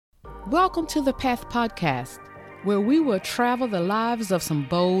Welcome to the Path Podcast, where we will travel the lives of some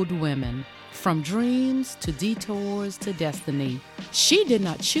bold women, from dreams to detours to destiny. She did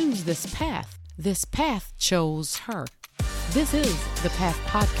not choose this path. This path chose her. This is the Path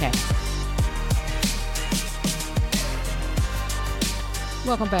Podcast.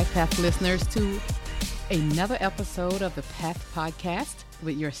 Welcome back, Path listeners, to another episode of the Path Podcast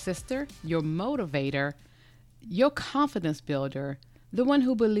with your sister, your motivator, your confidence builder, the one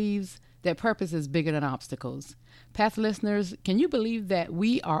who believes that purpose is bigger than obstacles. Path listeners, can you believe that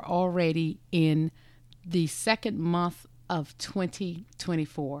we are already in the second month of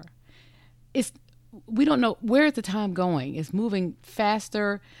 2024? We don't know where is the time going. It's moving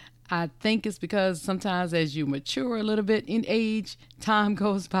faster. I think it's because sometimes as you mature a little bit in age, time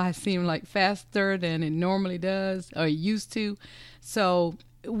goes by seem like faster than it normally does or used to. So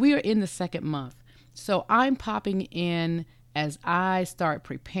we're in the second month. So I'm popping in as I start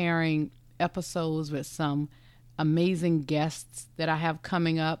preparing episodes with some amazing guests that I have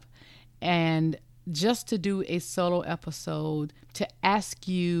coming up, and just to do a solo episode to ask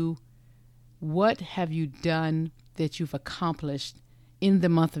you, what have you done that you've accomplished in the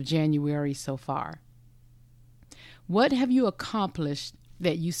month of January so far? What have you accomplished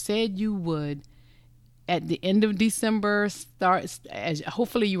that you said you would at the end of December,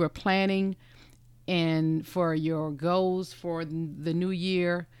 hopefully you were planning and for your goals for the new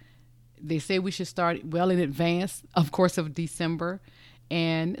year? They say we should start well in advance, of course, of December.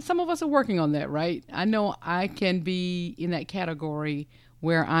 And some of us are working on that, right? I know I can be in that category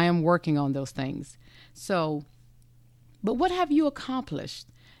where I am working on those things. So, but what have you accomplished?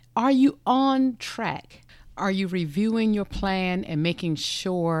 Are you on track? Are you reviewing your plan and making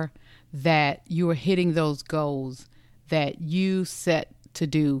sure that you are hitting those goals that you set to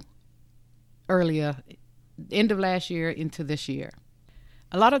do earlier, end of last year into this year?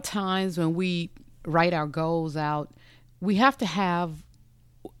 A lot of times when we write our goals out, we have to have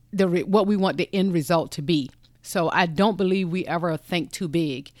what we want the end result to be. So I don't believe we ever think too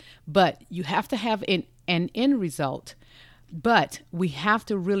big, but you have to have an end result. But we have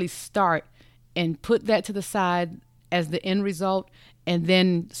to really start and put that to the side as the end result, and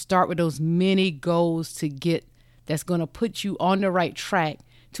then start with those mini goals to get that's going to put you on the right track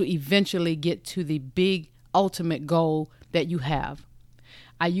to eventually get to the big ultimate goal that you have.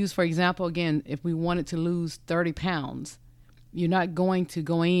 I use, for example, again, if we wanted to lose 30 pounds, you're not going to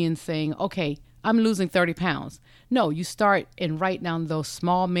go in saying, okay, I'm losing 30 pounds. No, you start and write down those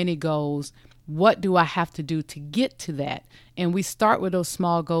small mini goals. What do I have to do to get to that? And we start with those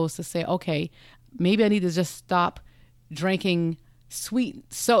small goals to say, okay, maybe I need to just stop drinking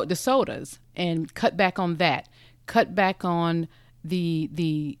the sodas and cut back on that. Cut back on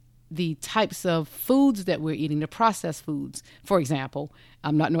the types of foods that we're eating, the processed foods, for example.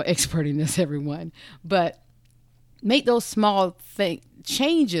 I'm not no expert in this, everyone, but make those small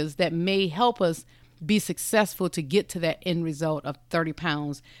changes that may help us be successful to get to that end result of 30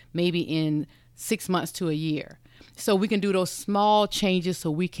 pounds, maybe in 6 months to a year. So we can do those small changes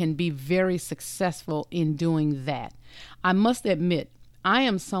so we can be very successful in doing that. I must admit, I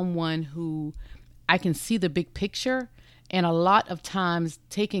am someone who I can see the big picture, and a lot of times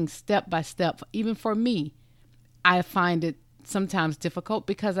taking step by step, even for me, I find it sometimes difficult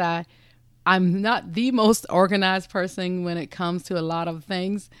because I'm not the most organized person when it comes to a lot of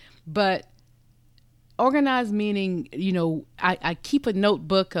things, but organized meaning, I keep a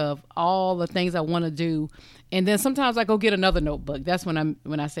notebook of all the things I want to do. And then sometimes I go get another notebook. That's when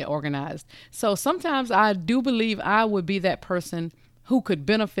I say organized. So sometimes I do believe I would be that person who could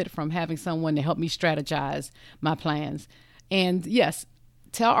benefit from having someone to help me strategize my plans. And yes,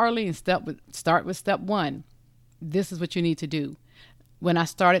 tell Arlene, start with step one. This is what you need to do. When I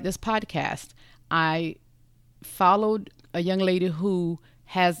started this podcast, I followed a young lady who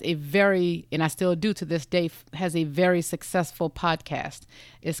has and I still do to this day, has a very successful podcast.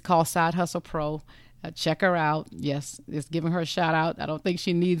 It's called Side Hustle Pro. Check her out. Yes, it's giving her a shout out. I don't think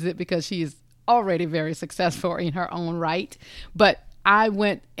she needs it because she is already very successful in her own right. But I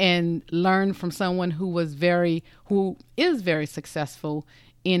went and learned from someone who is very successful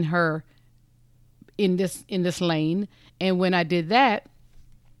in this lane. And when I did that,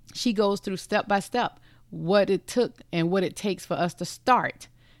 she goes through step by step what it took and what it takes for us to start.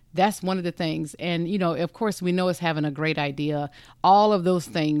 That's one of the things. And, of course, we know it's having a great idea, all of those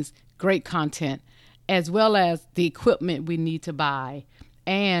things, great content, as well as the equipment we need to buy,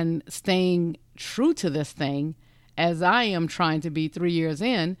 and staying true to this thing as I am trying to be 3 years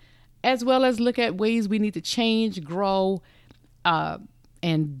in, as well as look at ways we need to change, grow,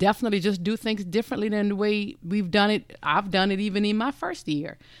 and definitely just do things differently than the way we've done it. I've done it even in my first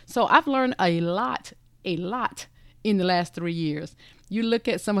year. So I've learned a lot in the last 3 years. You look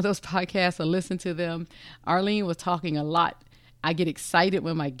at some of those podcasts or listen to them. Arlene was talking a lot. I get excited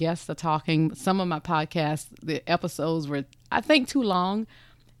when my guests are talking. Some of my podcasts, the episodes were, I think, too long.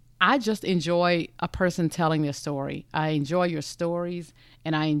 I just enjoy a person telling their story. I enjoy your stories,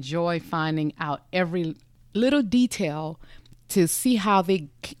 and I enjoy finding out every little detail to see how they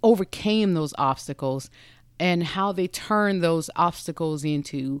overcame those obstacles and how they turned those obstacles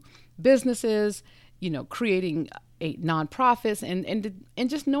into businesses, creating nonprofits and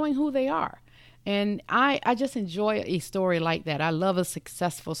just knowing who they are. And I just enjoy a story like that. I love a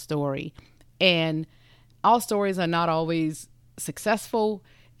successful story. And all stories are not always successful.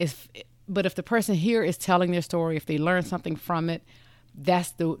 But if the person here is telling their story, if they learn something from it,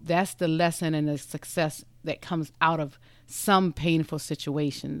 that's the lesson and the success that comes out of some painful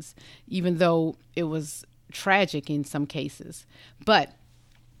situations, even though it was tragic in some cases. But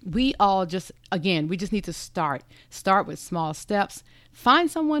we all just need to start with small steps. Find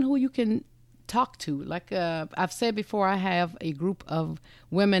someone who you can talk to. Like I've said before, I have a group of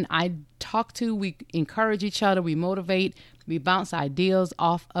women I talk to. We encourage each other. We motivate. We bounce ideas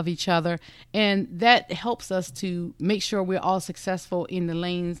off of each other. And that helps us to make sure we're all successful in the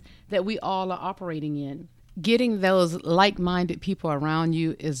lanes that we all are operating in. Getting those like-minded people around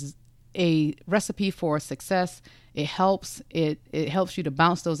you is a recipe for success. It helps. It helps you to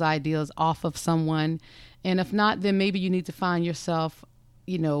bounce those ideas off of someone. And if not, then maybe you need to find yourself,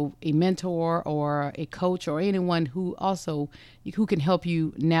 a mentor or a coach or anyone who can help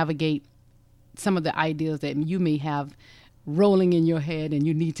you navigate some of the ideas that you may have rolling in your head and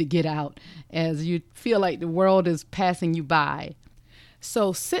you need to get out as you feel like the world is passing you by.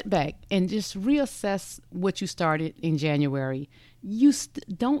 So sit back and just reassess what you started in January. You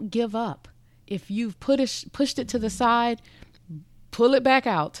don't give up. If you've pushed it to the side, pull it back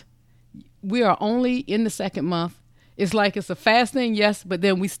out. We are only in the second month. It's like it's a fast thing, yes, but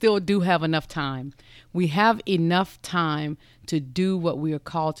then we still do have enough time. We have enough time to do what we are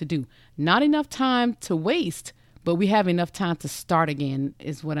called to do. Not enough time to waste, but we have enough time to start again,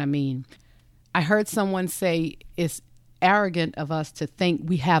 is what I mean. I heard someone say it's arrogant of us to think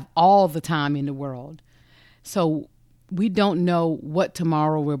we have all the time in the world. So we don't know what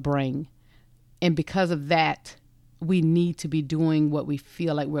tomorrow will bring. And because of that, we need to be doing what we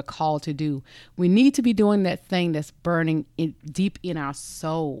feel like we're called to do. We need to be doing that thing that's burning deep in our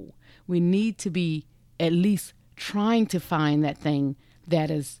soul. We need to be at least trying to find that thing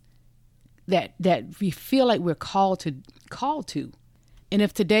that we feel like we're called to. And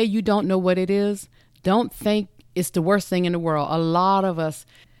if today you don't know what it is, don't think it's the worst thing in the world. A lot of us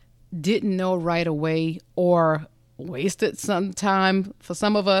didn't know right away or wasted some time. For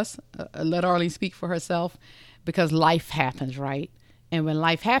some of us, let Arlene speak for herself, because life happens, right? And when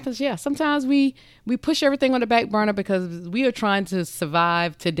life happens, sometimes we push everything on the back burner because we are trying to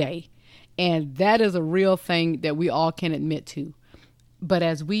survive today. And that is a real thing that we all can admit to. But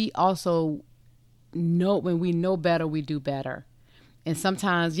as we also know, when we know better, we do better. And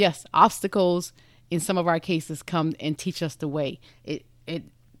sometimes, yes, obstacles in some of our cases come and teach us the way. It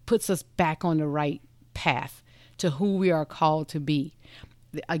puts us back on the right path to who we are called to be.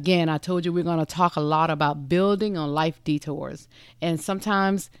 Again, I told you we're going to talk a lot about building on life detours. And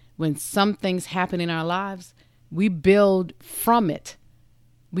sometimes when some things happen in our lives, we build from it.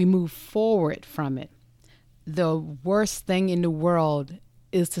 We move forward from it. The worst thing in the world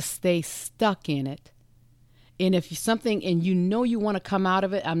is to stay stuck in it. And if something, and you want to come out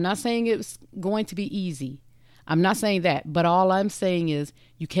of it, I'm not saying it's going to be easy. I'm not saying that. But all I'm saying is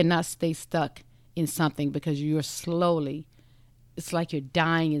you cannot stay stuck in something because it's like you're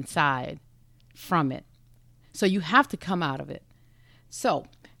dying inside from it. So you have to come out of it. So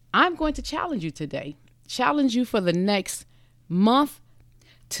I'm going to challenge you today. Challenge you for the next month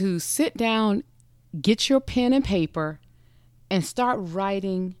to sit down, get your pen and paper, and start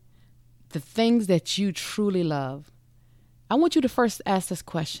writing the things that you truly love. I want you to first ask this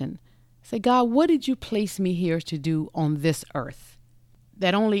question. Say, God, what did you place me here to do on this earth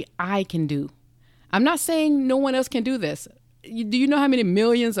that only I can do? I'm not saying no one else can do this. Do you know how many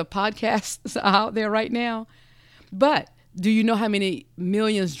millions of podcasts are out there right now? But do you know how many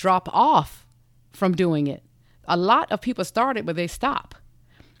millions drop off from doing it? A lot of people start it, but they stop.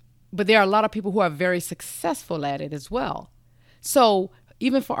 But there are a lot of people who are very successful at it as well. So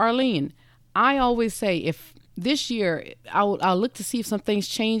even for Arlene, I always say, if this year I'll look to see if some things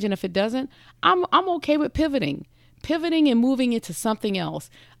change, and if it doesn't, I'm okay with pivoting and moving into something else.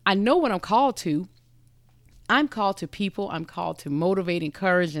 I know what I'm called to. I'm called to people. I'm called to motivate,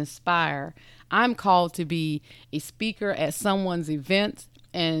 encourage, inspire. I'm called to be a speaker at someone's event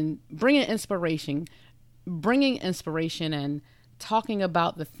and bringing inspiration and talking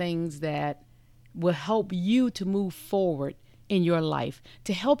about the things that will help you to move forward in your life,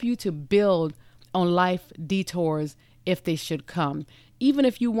 to help you to build on life detours if they should come. Even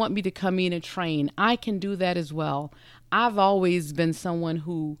if you want me to come in and train, I can do that as well. I've always been someone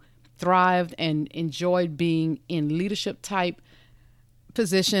who thrived and enjoyed being in leadership type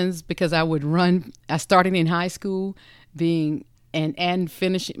positions because I started in high school being and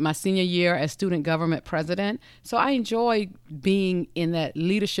finished my senior year as student government president. So I enjoy being in that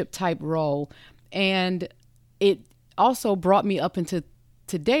leadership type role. And it also brought me up into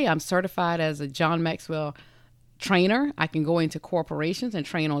today. I'm certified as a John Maxwell trainer. I can go into corporations and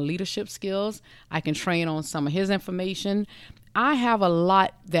train on leadership skills. I can train on some of his information. I have a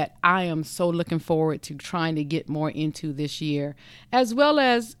lot that I am so looking forward to trying to get more into this year, as well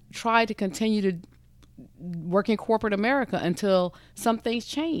as try to continue to work in corporate America until some things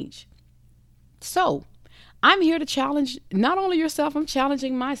change. So I'm here to challenge not only yourself, I'm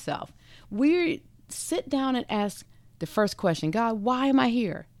challenging myself. We sit down and ask the first question, God, why am I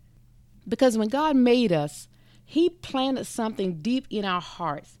here? Because when God made us, he planted something deep in our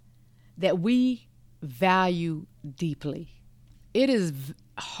hearts that we value deeply. It is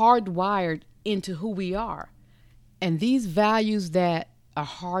hardwired into who we are. And these values that are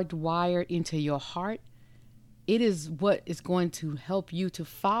hardwired into your heart, it is what is going to help you to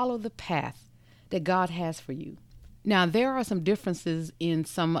follow the path that God has for you. Now, there are some differences in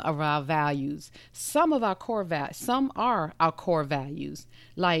some of our values. Some are our core values,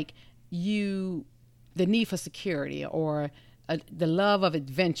 like the need for security or the love of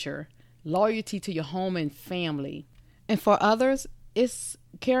adventure, loyalty to your home and family. And for others, it's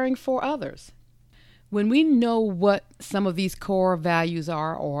caring for others. When we know what some of these core values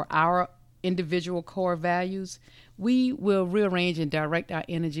are, or our individual core values, we will rearrange and direct our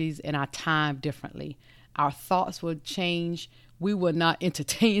energies and our time differently. Our thoughts will change. We will not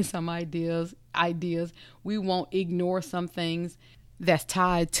entertain some ideas. We won't ignore some things that's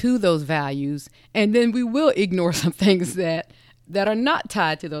tied to those values. And then we will ignore some things that are not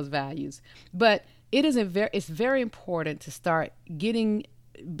tied to those values. But it's very important to start getting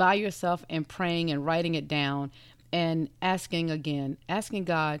by yourself and praying and writing it down and asking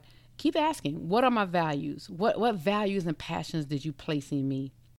God, keep asking, what are my values? What values and passions did you place in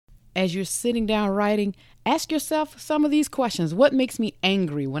me? As you're sitting down writing, ask yourself some of these questions. What makes me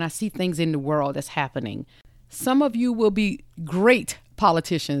angry when I see things in the world that's happening? Some of you will be great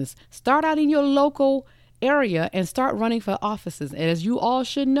politicians. Start out in your local area and start running for offices. And as you all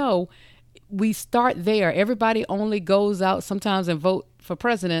should know, we start there. Everybody only goes out sometimes and vote for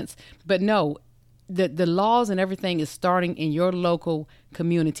presidents, but no, the laws and everything is starting in your local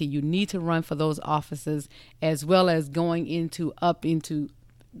community. You need to run for those offices, as well as going up into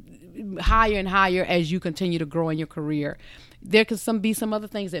higher and higher as you continue to grow in your career. There can be some other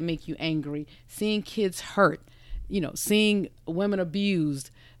things that make you angry. Seeing kids hurt, seeing women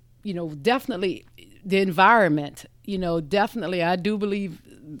abused, definitely the environment, definitely I do believe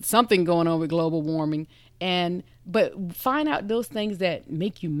something going on with global warming. But find out those things that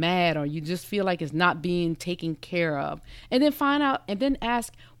make you mad or you just feel like it's not being taken care of. And then find out and then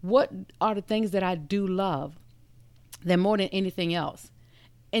ask, what are the things that I do love that more than anything else?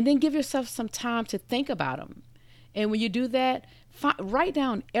 And then give yourself some time to think about them. And when you do that, write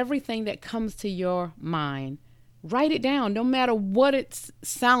down everything that comes to your mind. Write it down, no matter what it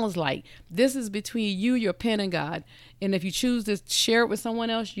sounds like. This is between you, your pen, and God. And if you choose to share it with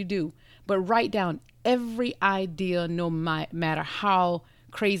someone else, you do. But write down every idea, no matter how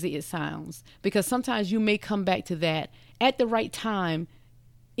crazy it sounds. Because sometimes you may come back to that at the right time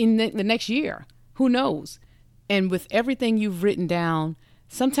in the next year. Who knows? And with everything you've written down,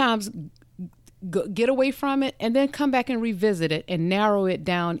 sometimes get away from it and then come back and revisit it and narrow it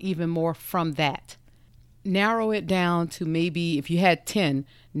down even more from that. Narrow it down to maybe, if you had 10,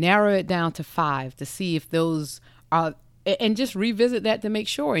 narrow it down to 5 to see if those are, and just revisit that to make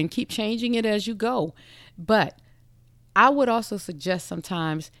sure and keep changing it as you go. But I would also suggest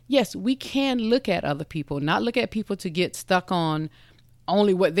sometimes, yes, we can look at other people, not look at people to get stuck on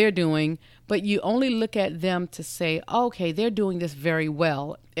only what they're doing, but you only look at them to say, okay, they're doing this very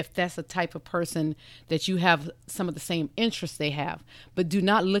well, if that's the type of person that you have some of the same interests they have. But do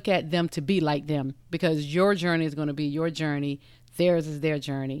not look at them to be like them, because your journey is going to be your journey. Theirs is their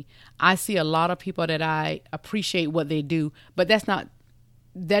journey. I see a lot of people that I appreciate what they do, but that's not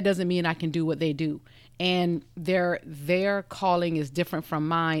that doesn't mean I can do what they do. And their calling is different from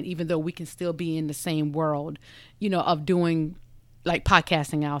mine, even though we can still be in the same world, of doing like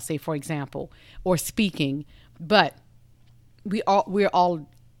podcasting, I'll say, for example, or speaking. But we're all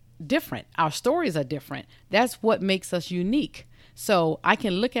different. Our stories are different. That's what makes us unique. So I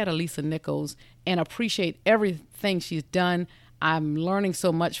can look at Alisa Nichols and appreciate everything she's done. I'm learning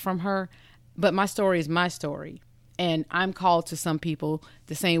so much from her, but my story is my story. And I'm called to some people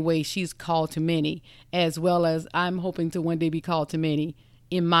the same way she's called to many, as well as I'm hoping to one day be called to many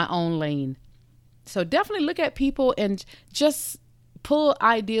in my own lane. So definitely look at people and just pull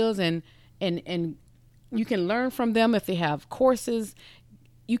ideas and you can learn from them if they have courses.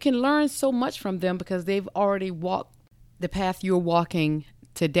 You can learn so much from them because they've already walked the path you're walking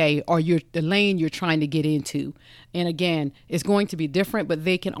today, or the lane you're trying to get into. And again, it's going to be different, but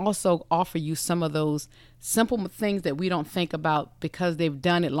they can also offer you some of those simple things that we don't think about because they've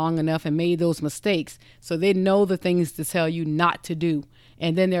done it long enough and made those mistakes. So they know the things to tell you not to do.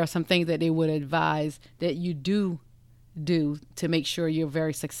 And then there are some things that they would advise that you do to make sure you're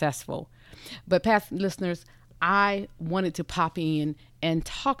very successful. But past listeners, I wanted to pop in and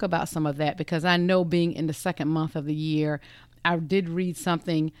talk about some of that because I know, being in the second month of the year, I did read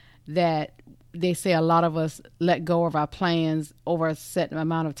something that they say a lot of us let go of our plans over a set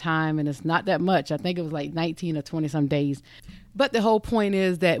amount of time, and it's not that much. I think it was like 19 or 20 some days. But the whole point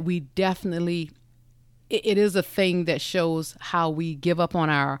is that we definitely, it is a thing that shows how we give up on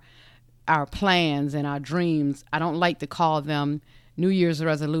our plans and our dreams. I don't like to call them New Year's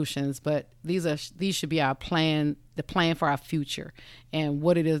resolutions, but these should be our plan, the plan for our future and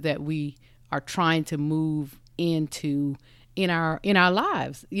what it is that we are trying to move into in our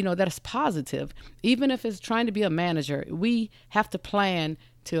lives, that is positive. Even if it's trying to be a manager, we have to plan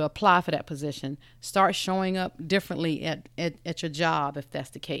to apply for that position. Start showing up differently at your job if that's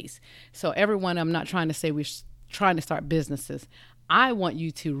the case. So everyone, I'm not trying to say we're trying to start businesses. I want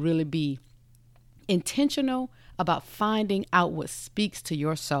you to really be intentional about finding out what speaks to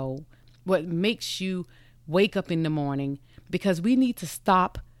your soul, what makes you wake up in the morning, because we need to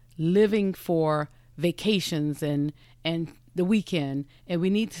stop living for vacations and the weekend, and we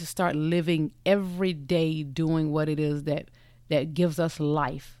need to start living every day doing what it is that gives us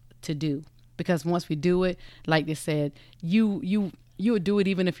life to do. Because once we do it, like they said, you would do it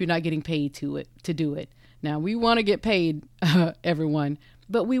even if you're not getting paid to do it. Now, we want to get paid, everyone,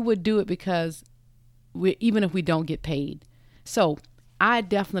 but we would do it because even if we don't get paid. So I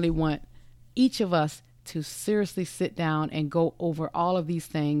definitely want each of us to seriously sit down and go over all of these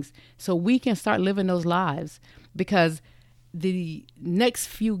things so we can start living those lives. Because the next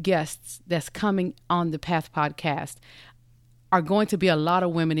few guests that's coming on the Path Podcast are going to be a lot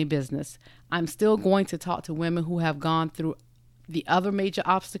of women in business. I'm still going to talk to women who have gone through the other major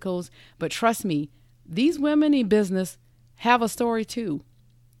obstacles, but trust me, these women in business have a story too.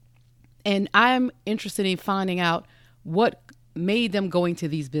 And I'm interested in finding out what made them go into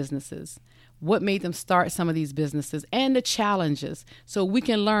these businesses, what made them start some of these businesses, and the challenges, so we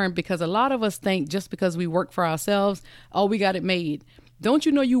can learn. Because a lot of us think just because we work for ourselves, oh, we got it made. Don't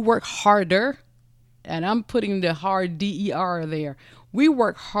you know you work harder? And I'm putting the hard DER there. We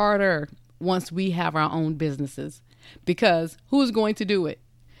work harder once we have our own businesses, because who's going to do it?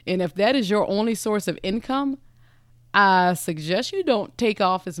 And if that is your only source of income, I suggest you don't take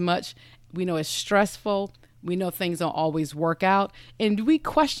off as much. We know it's stressful. We know things don't always work out. And we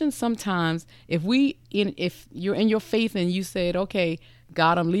question sometimes if you're in your faith and you said, okay,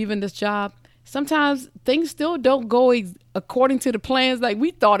 God, I'm leaving this job. Sometimes things still don't go according to the plans like we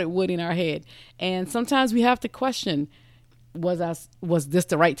thought it would in our head. And sometimes we have to question, was this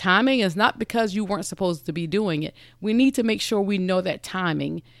the right timing? It's not because you weren't supposed to be doing it. We need to make sure we know that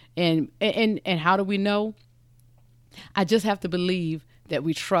timing. And how do we know? I just have to believe that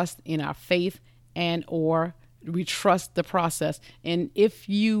we trust in our faith or we trust the process. And if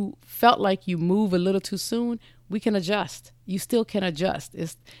you felt like you move a little too soon, we can adjust. You still can adjust.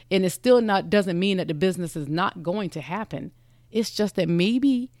 It still doesn't mean that the business is not going to happen. It's just that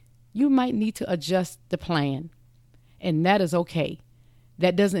maybe you might need to adjust the plan. And that is okay.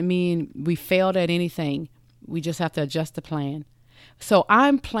 That doesn't mean we failed at anything. We just have to adjust the plan. So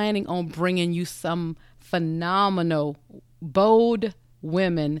I'm planning on bringing you some phenomenal, bold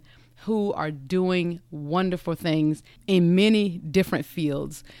women who are doing wonderful things in many different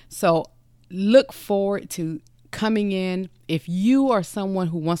fields. So look forward to coming in. If you are someone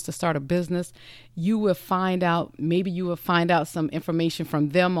who wants to start a business, you will find out some information from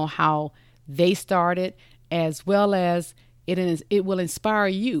them on how they started, as well as it will inspire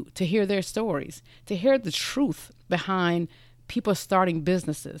you to hear their stories, to hear the truth behind people starting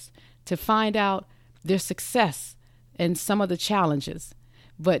businesses, to find out their success and some of the challenges.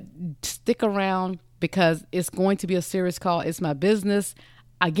 But stick around because it's going to be a serious call. It's my business.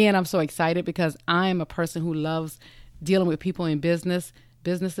 Again, I'm so excited because I'm a person who loves dealing with people in businesses,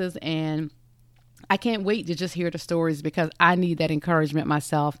 and I can't wait to just hear the stories because I need that encouragement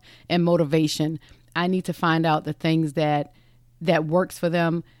myself and motivation. I need to find out the things that works for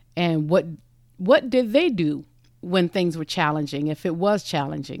them and what did they do when things were challenging, if it was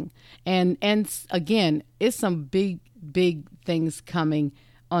challenging. And again, it's some big things coming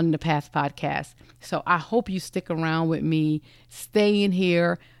on the Path Podcast. So I hope you stick around with me, stay in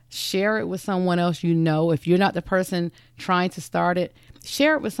here, share it with someone else you know. If you're not the person trying to start it,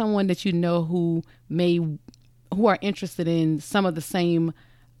 share it with someone that you know who are interested in some of the same,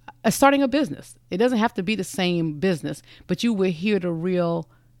 starting a business. It doesn't have to be the same business, but you will hear the real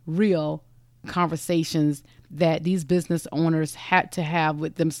conversations that these business owners had to have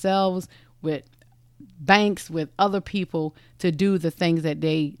with themselves, with banks, with other people to do the things that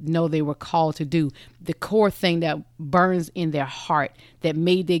they know they were called to do. The core thing that burns in their heart that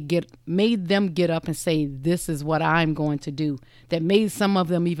made them get up and say, this is what I'm going to do, that made some of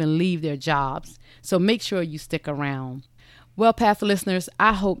them even leave their jobs. So make sure you stick around. Well, Path listeners,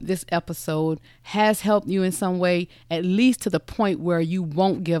 I hope this episode has helped you in some way, at least to the point where you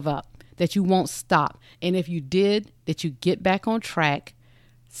won't give up, that you won't stop. And if you did, that you get back on track,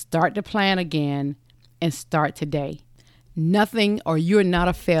 start to plan again, and start today. Nothing, or you're not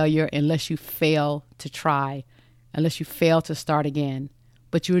a failure unless you fail to try, unless you fail to start again.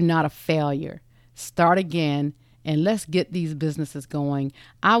 But you're not a failure. Start again, and let's get these businesses going.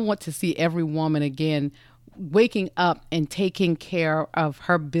 I want to see every woman again waking up and taking care of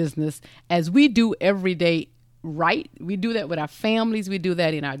her business as we do every day, right? We do that with our families. We do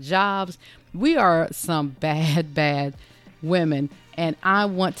that in our jobs. We are some bad women, and I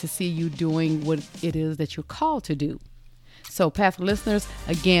want to see you doing what it is that you're called to do. So, Path listeners,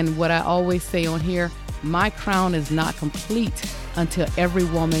 again, what I always say on here, my crown is not complete until every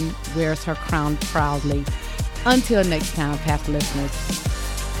woman wears her crown proudly. Until next time, Path listeners.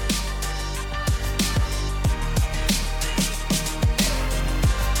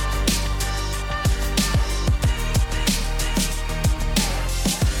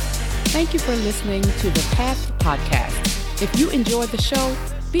 Thank you for listening to the Path Podcast. If you enjoyed the show,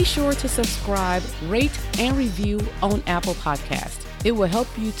 be sure to subscribe, rate, and review on Apple Podcasts. It will help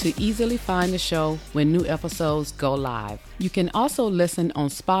you to easily find the show when new episodes go live. You can also listen on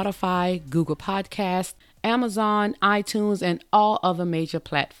Spotify, Google Podcasts, Amazon, iTunes, and all other major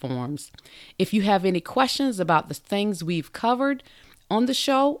platforms. If you have any questions about the things we've covered on the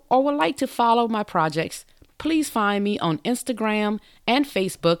show or would like to follow my projects, please find me on Instagram and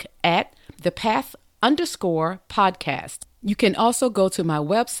Facebook at thepath_podcast. You can also go to my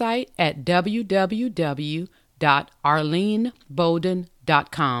website at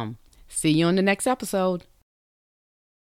www.arlenebowden.com. See you on the next episode.